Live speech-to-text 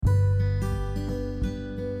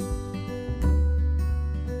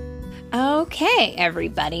Okay,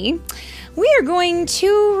 everybody. We are going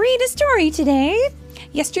to read a story today.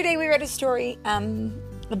 Yesterday we read a story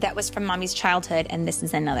that was from Mommy's childhood, and this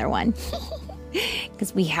is another one.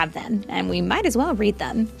 Because we have them, and we might as well read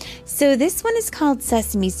them. So this one is called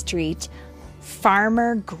Sesame Street,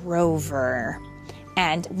 Farmer Grover.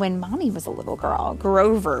 And when Mommy was a little girl,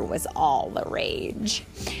 Grover was all the rage.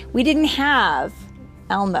 We didn't have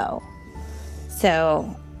Elmo,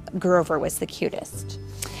 so Grover was the cutest.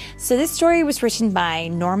 So this story was written by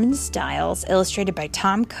Norman Stiles, illustrated by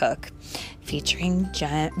Tom Cook, featuring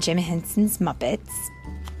Jim Henson's Muppets.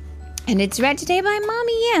 And it's read today by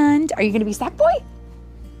Mommy and... Are you going to be Sackboy?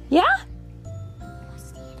 Yeah?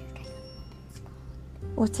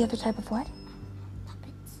 What's the other type of what?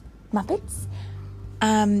 Muppets.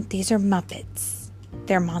 Muppets? These are Muppets.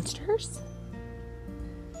 They're monsters?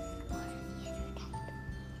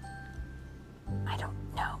 I don't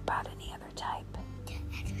know about any other type. The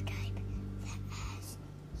other type that has,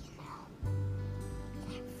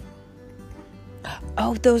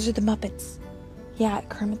 Oh, those are the Muppets. Yeah,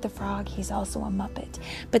 Kermit the Frog, he's also a Muppet.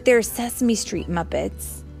 But there's Sesame Street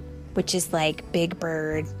Muppets, which is like Big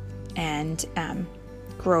Bird and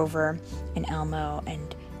Grover and Elmo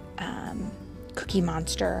and Cookie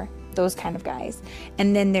Monster, those kind of guys.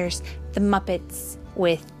 And then there's the Muppets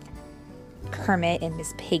with Kermit and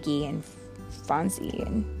Miss Piggy and Fonzie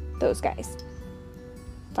and those guys.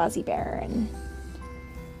 Fozzie Bear and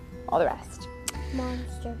all the rest.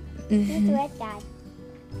 Monster. Who's the red guy?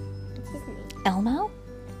 What's his name? Elmo?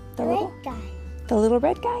 The red guy. The little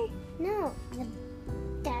red guy? No,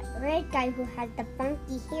 that red guy who has the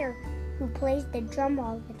funky hair, who plays the drum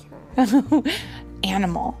all the time.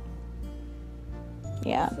 Animal.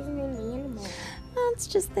 Yeah. What's his name? Animal. That's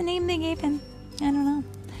just the name they gave him. I don't know.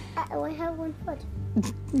 I only have one foot.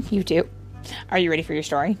 You do. Are you ready for your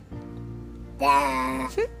story?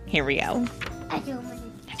 Here we go.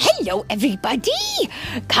 Hello, everybody.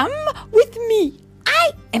 Come with me.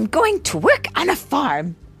 I am going to work on a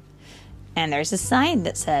farm. And there's a sign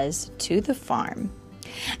that says, to the farm.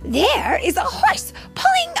 There is a horse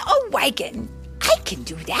pulling a wagon. I can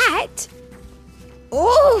do that.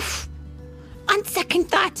 Oof. On second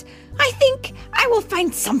thought, I think I will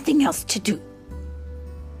find something else to do.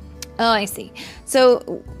 Oh, I see.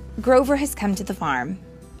 So Grover has come to the farm,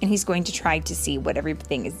 and he's going to try to see what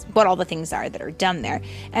all the things are that are done there.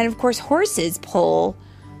 And of course, horses pull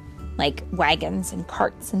like wagons and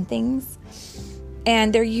carts and things.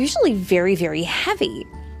 And they're usually very, very heavy.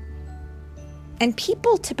 And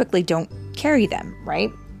people typically don't carry them, right?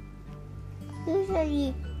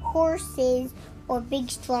 Usually horses or big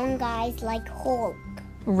strong guys like Hulk.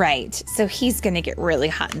 Right. So he's going to get really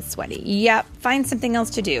hot and sweaty. Yep. Find something else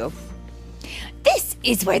to do. This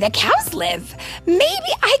is where the cows live.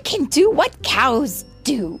 Maybe I can do what cows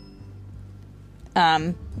do.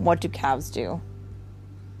 What do cows do?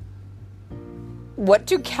 What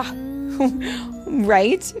do cows...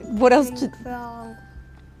 Right? What else do...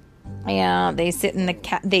 Yeah, they sit in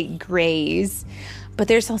they graze. But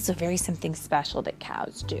there's also something special that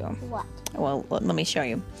cows do. What? Well, let me show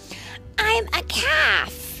you. I'm a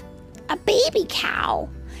calf. A baby cow.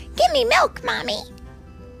 Give me milk, Mommy.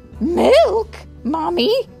 Milk?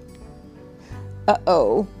 Mommy?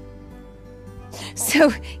 Uh-oh. So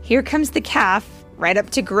here comes the calf right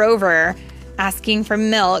up to Grover asking for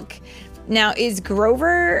milk. Now, is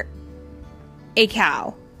Grover a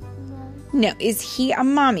cow? No. Is he a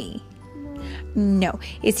mommy? No.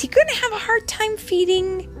 Is he going to have a hard time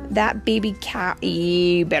feeding that baby cow?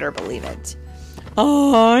 You better believe it.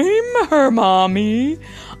 I'm her mommy.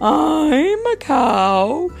 I'm a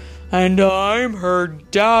cow. And I'm her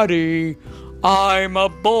daddy. I'm a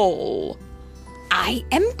bull. I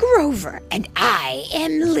am Grover, and I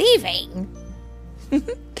am leaving.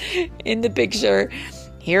 In the picture,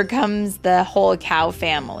 here comes the whole cow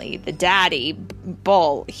family. The daddy,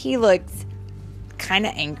 bull, he looks kind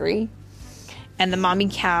of angry. And the mommy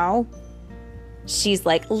cow, she's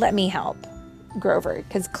like, let me help Grover,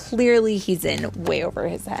 because clearly he's in way over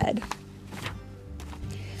his head.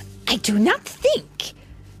 I do not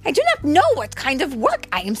know what kind of work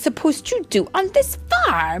I am supposed to do on this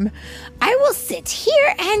farm. I will sit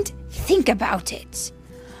here and think about it.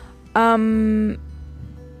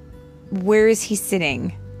 Where is he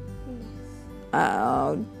sitting?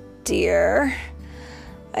 Oh, dear.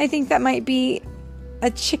 I think that might be a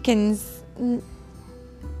chicken's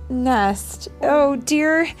nest. Oh,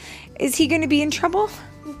 dear. Is he going to be in trouble?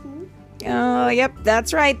 Oh, yep,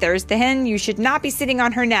 that's right. There's the hen. You should not be sitting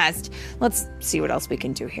on her nest. Let's see what else we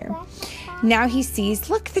can do here. Now he sees,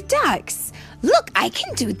 look, the ducks. Look, I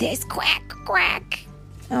can do this. Quack, quack.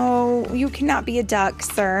 Oh, you cannot be a duck,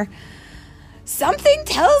 sir. Something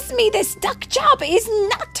tells me this duck job is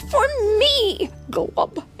not for me.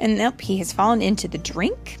 Glub. And nope, he has fallen into the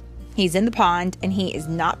drink. He's in the pond, and he is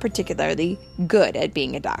not particularly good at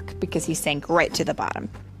being a duck because he sank right to the bottom.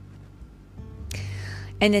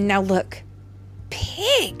 And then now look,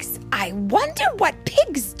 pigs. I wonder what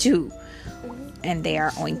pigs do. And they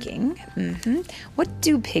are oinking. What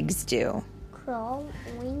do pigs do? Crawl,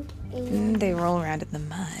 oink, and... They roll around in the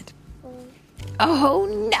mud. Oh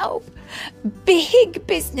no! Big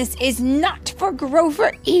business is not for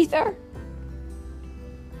Grover either.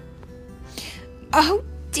 Oh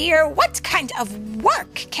dear, what kind of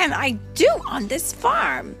work can I do on this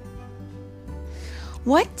farm?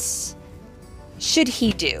 What should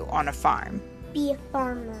he do on a farm? Be a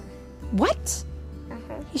farmer. What?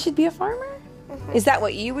 Uh-huh. He should be a farmer? Is that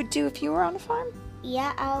what you would do if you were on a farm?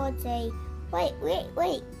 Yeah, I would say, wait.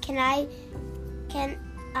 Can I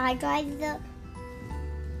drive the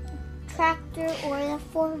tractor or the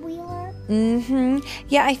four-wheeler?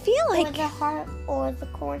 Yeah, I feel like... Or the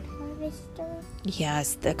corn harvester?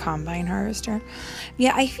 Yes, the combine harvester.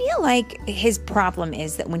 Yeah, I feel like his problem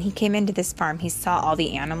is that when he came into this farm, he saw all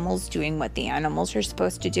the animals doing what the animals are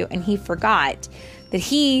supposed to do, and he forgot that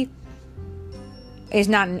he is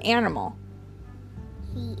not an animal.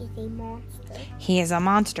 He is a monster. He is a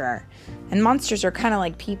monster. And monsters are kind of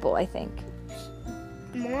like people, I think.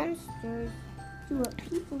 Monsters do what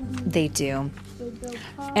people do. They do. They go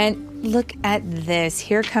party. And look at this.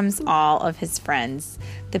 Here comes all of his friends.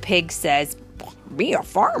 The pig says, "Be a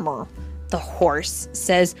farmer." The horse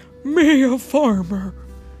says, "Be a farmer."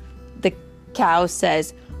 The cow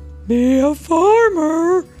says, "Be a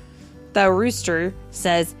farmer." The rooster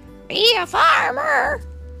says, "Be a farmer."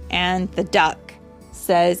 And the duck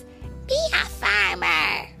says, "Be a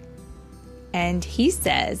farmer." And he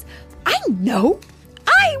says, "I know.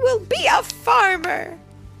 I will be a farmer.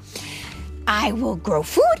 I will grow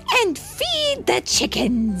food and feed the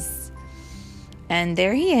chickens." And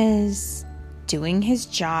there he is, doing his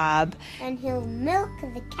job. And he'll milk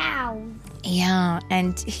the cows. Yeah,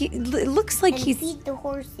 and it looks like and he's... feed the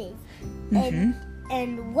horses.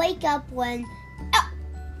 And wake up when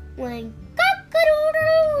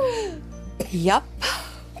cock-a-doodle-doo. Yup.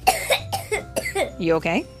 You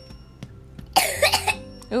okay?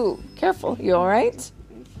 Ooh, careful. You all right?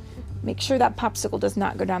 Make sure that popsicle does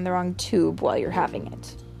not go down the wrong tube while you're having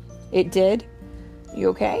it. It did? You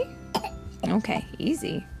okay? Okay,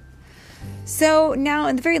 easy. So now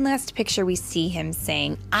in the very last picture, we see him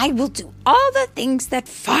saying, "I will do all the things that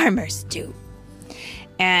farmers do."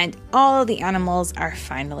 And all the animals are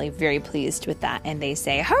finally very pleased with that. And they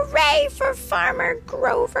say, "Hooray for Farmer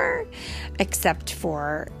Grover!" Except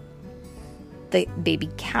for the baby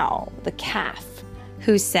cow, the calf,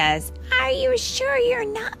 who says, "Are you sure you're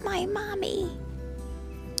not my mommy?"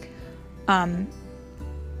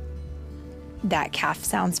 That calf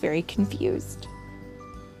sounds very confused.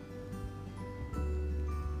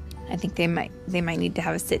 I think they might need to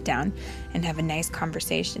have a sit down and have a nice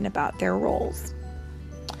conversation about their roles.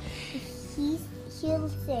 He'll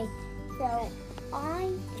say, "So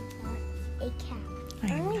I'm not a cow.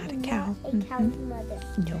 I'm not a cow. Not a cow's mother.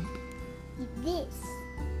 No. This."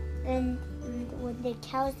 And when the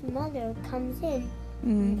cow's mother comes in,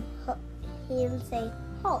 he'll say,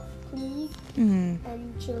 "Halt, please."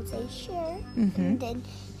 And she'll say, "Sure." And then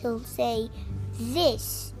he'll say,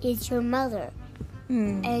 "This is your mother.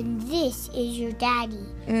 And this is your daddy.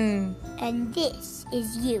 And this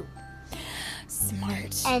is you.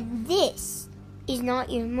 Smart. And this is not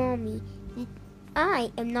your mommy. I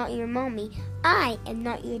am not your mommy. I am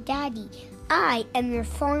not your daddy. I am your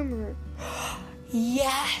farmer.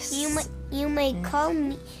 Yes. You may call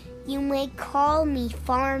me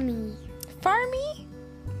Farmy." Farmy?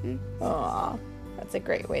 Aw, that's a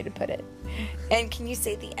great way to put it. And can you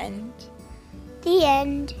say the end? The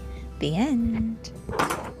end. The end.